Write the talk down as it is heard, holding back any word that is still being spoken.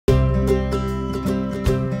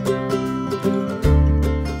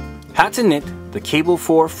How to knit the cable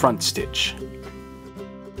 4 front stitch.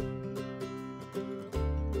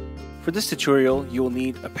 For this tutorial, you will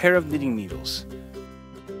need a pair of knitting needles,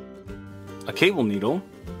 a cable needle,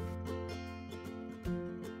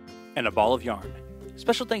 and a ball of yarn.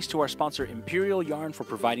 Special thanks to our sponsor Imperial Yarn for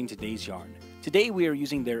providing today's yarn. Today we are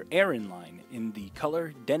using their Aran line in the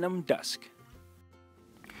color Denim Dusk.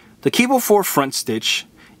 The cable 4 front stitch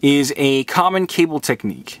is a common cable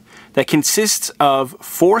technique that consists of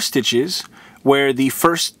 4 stitches where the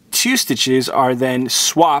first 2 stitches are then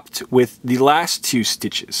swapped with the last 2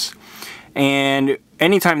 stitches. And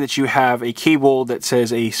anytime that you have a cable that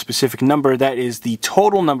says a specific number, that is the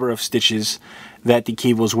total number of stitches that the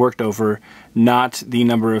cable is worked over, not the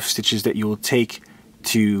number of stitches that you will take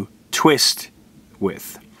to twist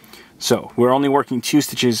with. So we're only working 2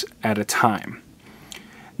 stitches at a time.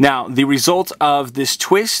 Now, the result of this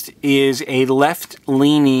twist is a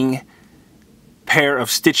left-leaning pair of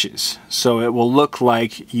stitches. So it will look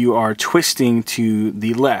like you are twisting to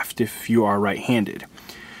the left if you are right-handed.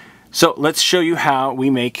 So let's show you how we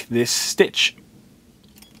make this stitch.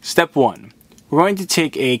 Step 1. We're going to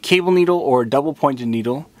take a cable needle or double-pointed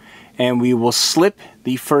needle, and we will slip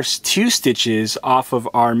the first 2 stitches off of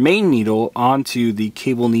our main needle onto the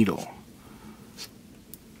cable needle.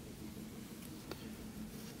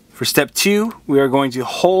 For step 2, we are going to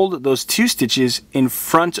hold those 2 stitches in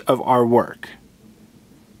front of our work.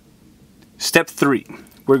 Step 3,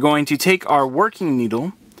 we're going to take our working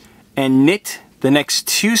needle and knit the next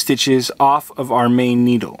 2 stitches off of our main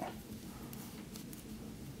needle.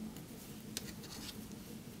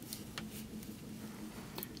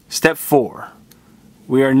 Step 4,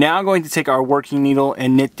 we are now going to take our working needle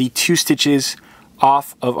and knit the 2 stitches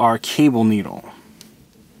off of our cable needle.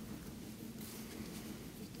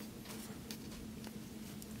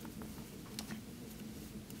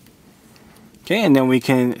 Okay, and then we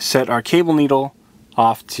can set our cable needle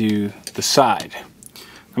off to the side.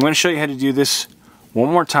 I'm going to show you how to do this one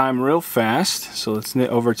more time real fast. So let's knit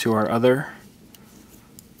over to our other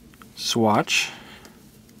swatch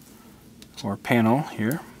or panel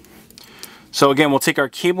here. So again, we'll take our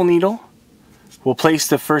cable needle, we'll place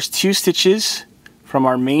the first 2 stitches from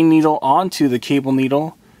our main needle onto the cable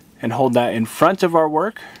needle and hold that in front of our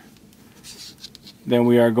work. Then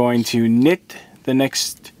we are going to knit the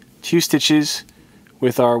next 2 stitches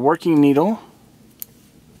with our working needle,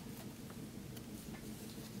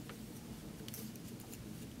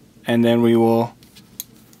 and then we will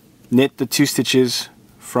knit the 2 stitches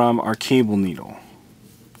from our cable needle.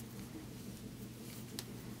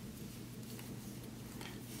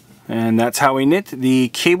 And that's how we knit the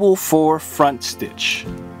cable 4 front stitch.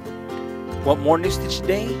 Want more New Stitch a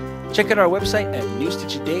Day? Check out our website at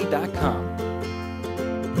newstitchaday.com.